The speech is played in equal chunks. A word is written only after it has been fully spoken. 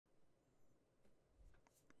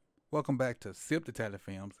Welcome back to Sip the Tally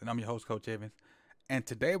Films, and I'm your host, Coach Evans. And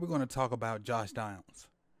today we're going to talk about Josh Downs,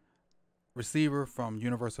 receiver from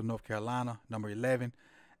University of North Carolina, number 11.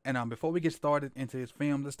 And before we get started into his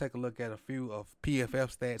film, let's take a look at a few of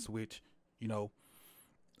PFF stats, which, a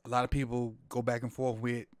lot of people go back and forth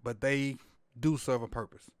with, but they do serve a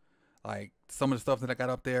purpose. Like, some of the stuff that I got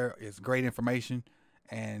up there is great information,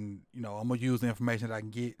 and, I'm going to use the information that I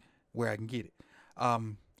can get where I can get it.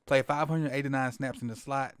 Played 589 snaps in the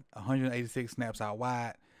slot, 186 snaps out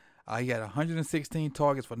wide. He had 116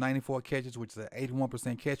 targets for 94 catches, which is an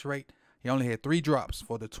 81% catch rate. He only had 3 drops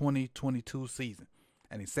for the 2022 season,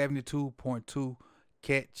 and a 72.2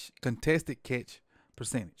 contested catch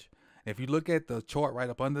percentage. If you look at the chart right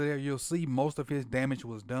up under there, you'll see most of his damage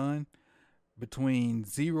was done between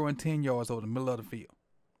 0 and 10 yards over the middle of the field.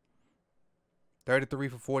 33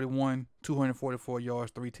 for 41, 244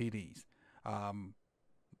 yards, 3 TDs.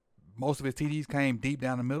 Most of his TDs came deep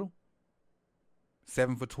down the middle.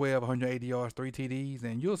 7 for 12, 180 yards, 3 TDs.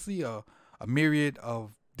 And you'll see a myriad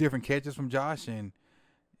of different catches from Josh. And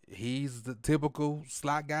he's the typical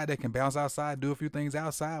slot guy that can bounce outside, do a few things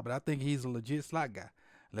outside. But I think he's a legit slot guy.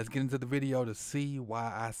 Let's get into the video to see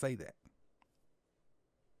why I say that.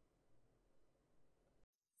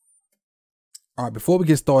 All right, before we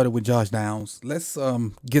get started with Josh Downs, let's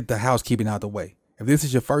get the housekeeping out of the way. If this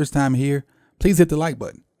is your first time here, please hit the like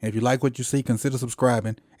button. And if you like what you see, consider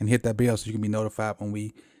subscribing and hit that bell so you can be notified when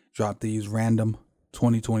we drop these random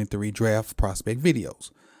 2023 draft prospect videos.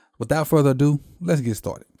 Without further ado, let's get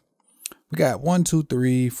started. We got 1, 2,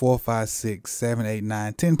 3, 4, 5, 6, 7, 8,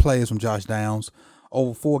 9, 10 plays from Josh Downs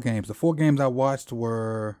over 4 games. The 4 games I watched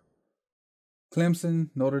were Clemson,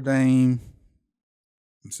 Notre Dame.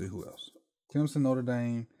 Let's see who else. Clemson, Notre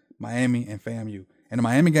Dame, Miami, and FAMU. And the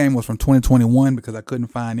Miami game was from 2021 because I couldn't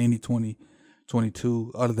find any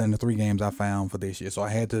 2022 other than the 3 games I found for this year. So I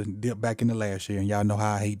had to dip back into last year, and y'all know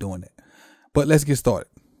how I hate doing that. But let's get started.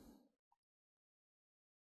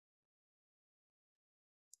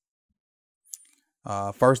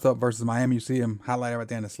 First up versus Miami, you see him highlighted right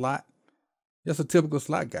there in the slot. Just a typical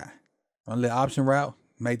slot guy. Run a little option route,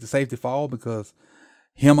 made the safety fall because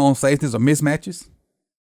him on safeties are mismatches,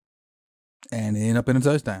 and it ended up in a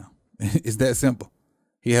touchdown. It's that simple.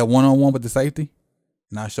 He had one-on-one with the safety,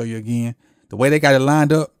 and I'll show you again. The way they got it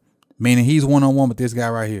lined up, meaning he's one-on-one with this guy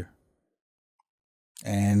right here.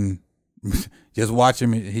 And just watch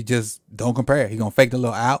him. He just don't compare. He going to fake the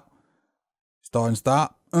little out, start and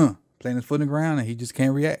stop, playing his foot in the ground, and he just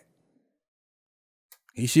can't react.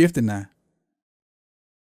 He's shifting now.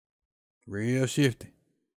 Real shifty.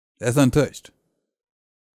 That's untouched.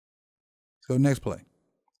 Let's go to the next play.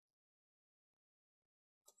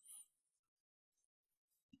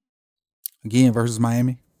 Again, versus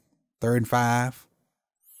Miami. 3rd and 5.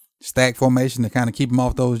 Stack formation to kind of keep him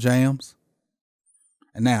off those jams.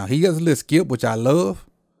 And now he does a little skip, which I love.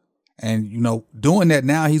 And, doing that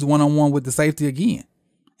now, he's one-on-one with the safety again.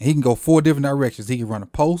 And he can go 4 different directions. He can run a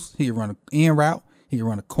post. He can run an in route. He can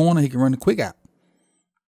run a corner. He can run a quick out.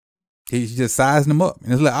 He's just sizing them up.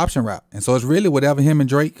 And it's a little option route. And so it's really whatever him and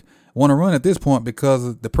Drake want to run at this point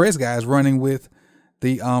because the press guy is running with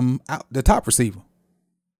the top receiver.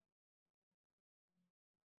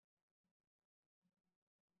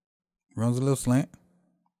 Runs a little slant.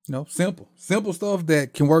 Simple stuff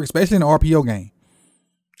that can work, especially in the RPO game.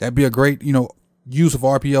 That'd be a great, use of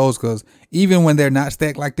RPOs because even when they're not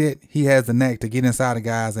stacked like that, he has the knack to get inside the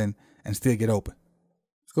guys and still get open.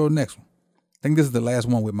 Let's go to the next one. I think this is the last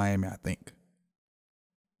one with Miami, I think.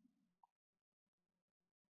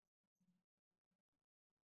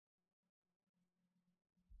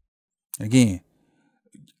 Again,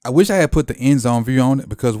 I wish I had put the end zone view on it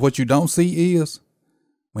because what you don't see is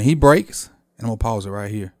when he breaks, and I'm going to pause it right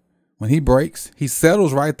here. When he breaks, he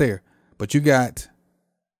settles right there. But you got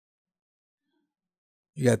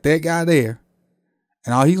that guy there,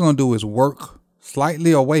 and all he's going to do is work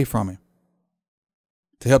slightly away from him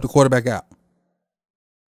to help the quarterback out.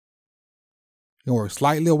 He'll work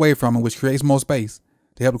slightly away from him, which creates more space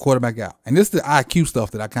to help the quarterback out. And this is the IQ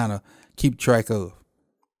stuff that I kind of keep track of.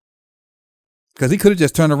 Because he could have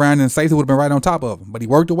just turned around and the safety would have been right on top of him. But he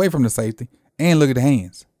worked away from the safety. And look at the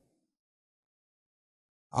hands.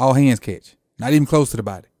 All hands catch. Not even close to the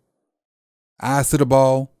body. Eyes to the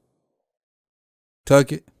ball.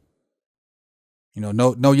 Tuck it.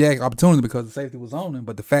 No yak opportunity because the safety was on him.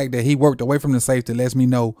 But the fact that he worked away from the safety lets me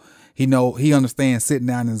know he understands sitting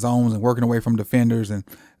down in zones and working away from defenders and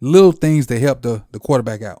little things to help the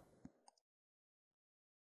quarterback out.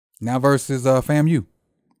 Now versus FAMU.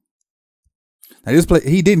 Now this play,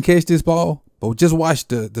 he didn't catch this ball, but just watch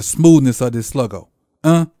the smoothness of this sluggo.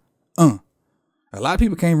 A lot of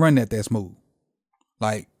people can't run that smooth.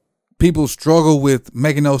 Like, people struggle with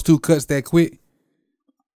making those 2 cuts that quick.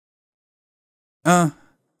 On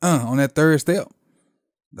that third step.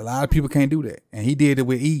 A lot of people can't do that. And he did it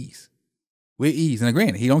with ease. With ease. And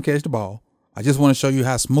granted, he don't catch the ball. I just want to show you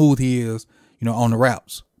how smooth he is, on the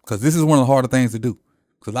routes. Because this is one of the harder things to do.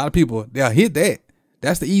 Because a lot of people, they'll hit that.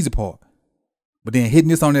 That's the easy part. But then hitting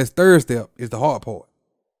this on that third step is the hard part.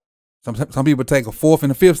 Some people take a 4th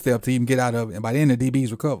and a 5th step to even get out of it. And by then, the DBs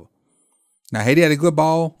recover. Now, had he had a good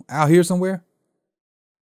ball out here somewhere,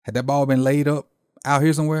 had that ball been laid up out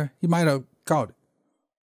here somewhere, he might have caught it.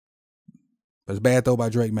 But it's bad throw by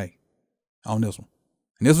Drake May on this one.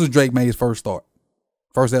 And this was Drake May's first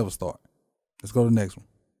ever start. Let's go to the next one.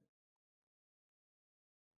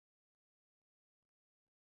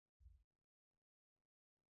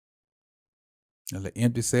 A little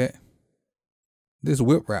empty set. This is a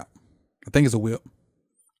whip route. I think it's a whip.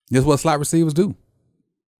 This is what slot receivers do.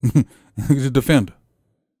 Look at the defender.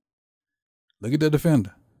 Look at the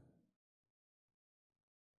defender.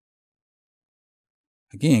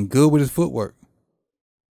 Again, good with his footwork.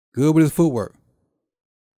 Good with his footwork.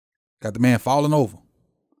 Got the man falling over.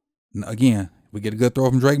 Again, we get a good throw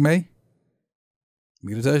from Drake May.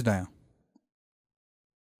 We get a touchdown.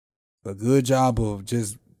 A good job of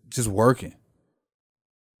just working.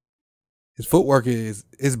 His footwork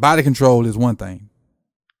his body control is one thing.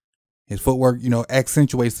 His footwork,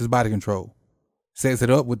 accentuates his body control. Sets it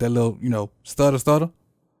up with that little, stutter.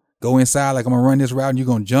 Go inside like I'm going to run this route and you're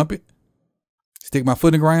going to jump it. Stick my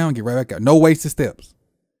foot in the ground, get right back out. No wasted steps.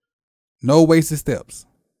 No wasted steps.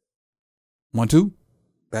 1, 2,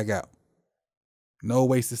 back out. No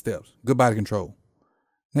wasted steps. Good body control.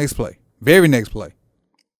 Next play. Very next play.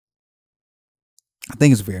 I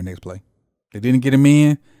think it's the very next play. They didn't get him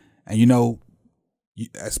in. And,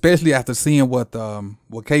 especially after seeing what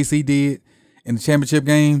KC did in the championship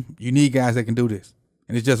game, you need guys that can do this.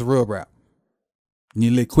 And it's just a real route. You need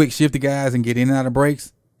to let quick, shifty guys and get in and out of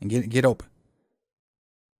breaks and get open.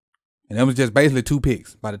 And that was just basically 2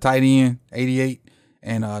 picks by the tight end, 88,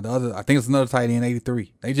 and the other, I think it's another tight end,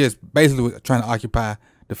 83. They just basically were trying to occupy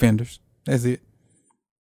defenders. That's it.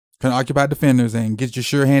 Trying to occupy defenders and get your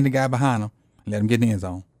sure-handed guy behind them and let them get in the end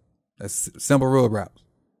zone. That's simple real routes.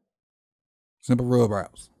 Simple real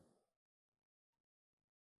routes.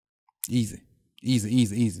 Easy.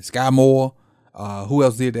 Sky Moore. Who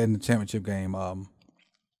else did that in the championship game?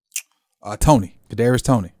 Tony. Kadarius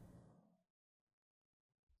Toney.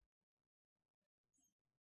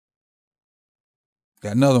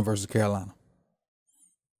 Got another one versus Carolina.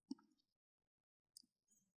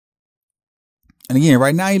 And again,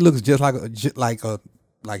 right now he looks just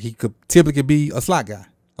like he could typically be a slot guy,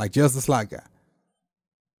 like just a slot guy.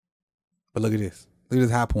 But look at this. Look at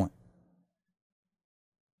this high point.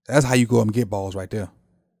 That's how you go up and get balls right there.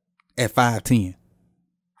 At 5'10".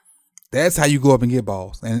 That's how you go up and get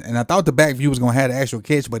balls. And I thought the back view was going to have the actual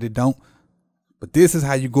catch, but it don't. But this is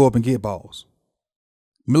how you go up and get balls.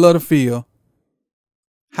 Middle of the field.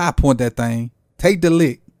 High point that thing. Take the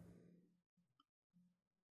lick.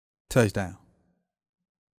 Touchdown.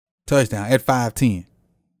 Touchdown at 5'10".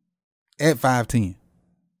 At 5'10".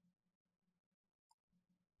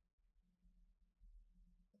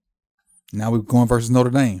 Now we're going versus Notre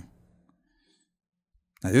Dame.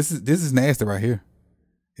 Now this is nasty right here.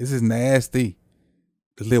 This is nasty.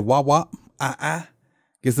 The little wop.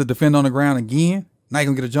 Gets the defender on the ground again. Now you're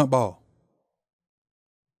going to get a jump ball.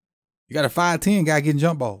 You got a 5'10" guy getting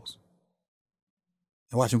jump balls.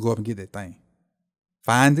 And watch him go up and get that thing.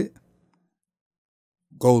 Finds it.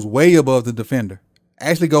 Goes way above the defender.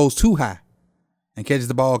 Actually goes too high. And catches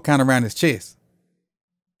the ball kind of around his chest.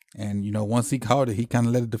 And, once he caught it, he kind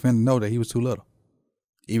of let the defender know that he was too little.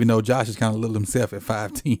 Even though Josh is kind of little himself at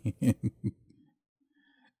 5'10".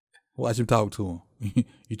 Watch him talk to him.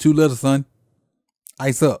 You too little, son.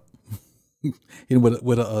 Ice up. Hit him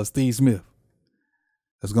with a Steve Smith.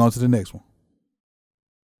 Let's go on to the next one.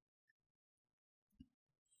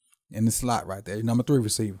 In the slot right there, number 3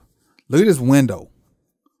 receiver. Look at this window.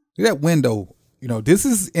 Look at that window. This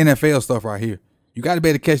is NFL stuff right here. You got to be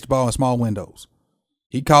able to catch the ball in small windows.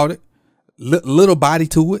 He caught it. Little body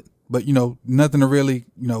to it, but, nothing to really,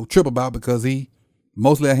 trip about because he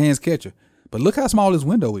mostly a hands catcher. But look how small this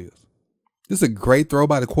window is. This is a great throw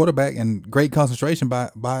by the quarterback and great concentration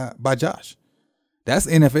by Josh. That's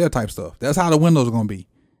NFL type stuff. That's how the windows are going to be.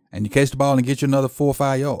 And you catch the ball and get you another 4 or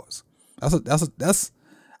 5 yards. That's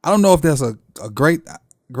I don't know if that's a great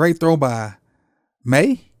throw by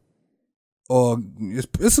May or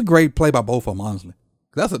it's a great play by both of them, honestly.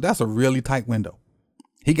 That's a really tight window.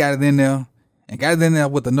 He got it in there and got it in there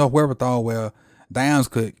with enough wherewithal where Downs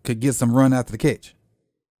could get some run after the catch.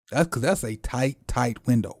 That's because that's a tight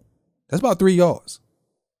window. That's about 3 yards.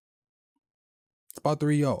 It's about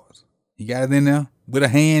 3 yards. He got it in there with a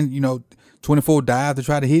hand, 24 dive to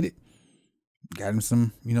try to hit it. Got him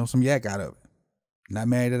some, some yak out of it. Not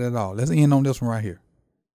mad at it at all. Let's end on this one right here.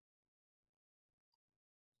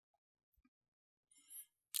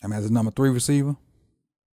 I'm as a number 3 receiver.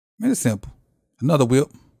 Man, it's simple. Another whip.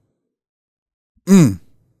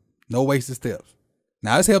 No wasted steps.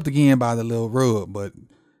 Now, it's helped again by the little rub, but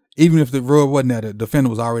even if the rub wasn't there, the defender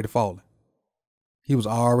was already falling. He was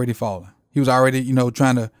already falling. He was already,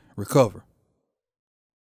 trying to recover.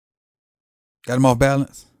 Got him off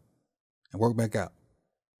balance and work back out.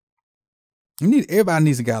 Everybody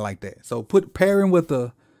needs a guy like that. So pair him with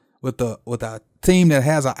a team that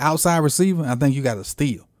has an outside receiver. I think you got a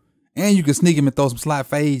steal, and you can sneak him and throw some slot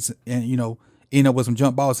fades, and end up with some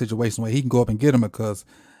jump ball situations where he can go up and get him. Because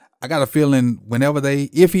I got a feeling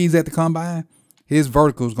if he's at the combine, his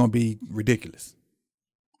vertical is going to be ridiculous.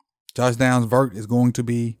 Josh Downs' vert is going to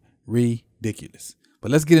be ridiculous.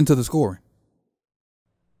 But let's get into the scoring.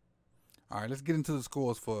 All right, let's get into the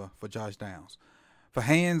scores for Josh Downs. For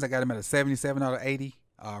hands, I got him at a 77 out of 80.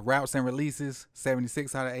 Routes and releases,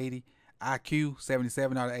 76 out of 80. IQ,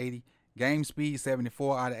 77 out of 80. Game speed,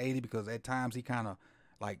 74 out of 80, because at times he kind of,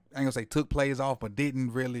 I ain't gonna say took plays off, but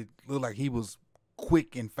didn't really look like he was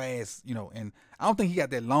quick and fast, and I don't think he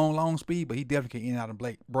got that long speed, but he definitely can in and out of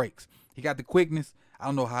breaks. He got the quickness. I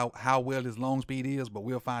don't know how well his long speed is, but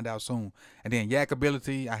we'll find out soon. And then yak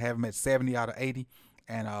ability, I have him at 70 out of 80,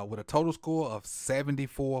 and with a total score of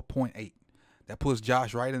 74.8. That puts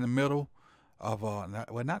Josh right in the middle of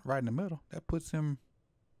not right in the middle. That puts him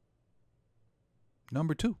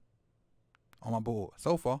number 2 on my board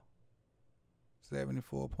so far.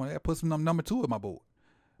 74.8. That puts him number 2 on my board,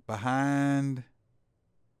 behind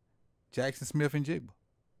Jackson Smith and Jigba.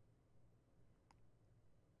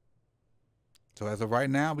 So as of right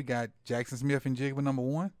now, we got Jackson Smith and Jigba number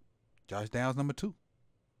 1, Josh Downs number 2.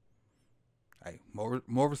 Hey,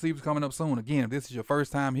 more receivers coming up soon. Again, if this is your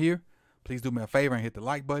first time here, please do me a favor and hit the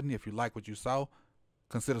like button. If you like what you saw,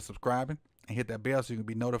 consider subscribing and hit that bell so you can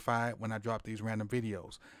be notified when I drop these random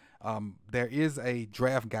videos. There is a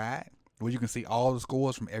draft guide where you can see all the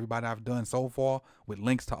scores from everybody I've done so far, with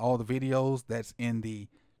links to all the videos. That's in the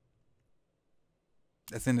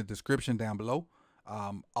description down below.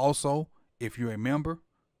 Also, if you're a member,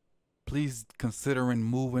 please considering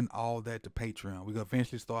moving all that to Patreon. We're going to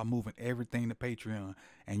eventually start moving everything to Patreon.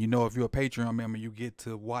 And if you're a Patreon member, you get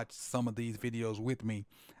to watch some of these videos with me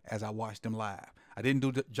as I watch them live. I didn't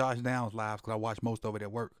do Josh Downs live because I watched most of it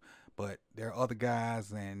at work. But there are other guys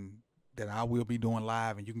that I will be doing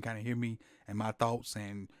live, and you can kind of hear me and my thoughts,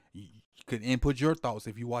 and you could input your thoughts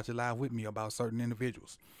if you watch it live with me about certain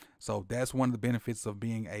individuals. So that's one of the benefits of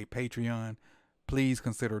being a Patreon. Please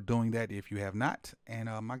consider doing that if you have not. And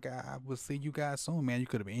my guy, I will see you guys soon, man. You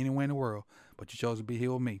could have been anywhere in the world, but you chose to be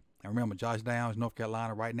here with me. And remember, Josh Downs, North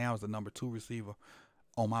Carolina, right now is the number 2 receiver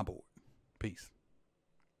on my board. Peace.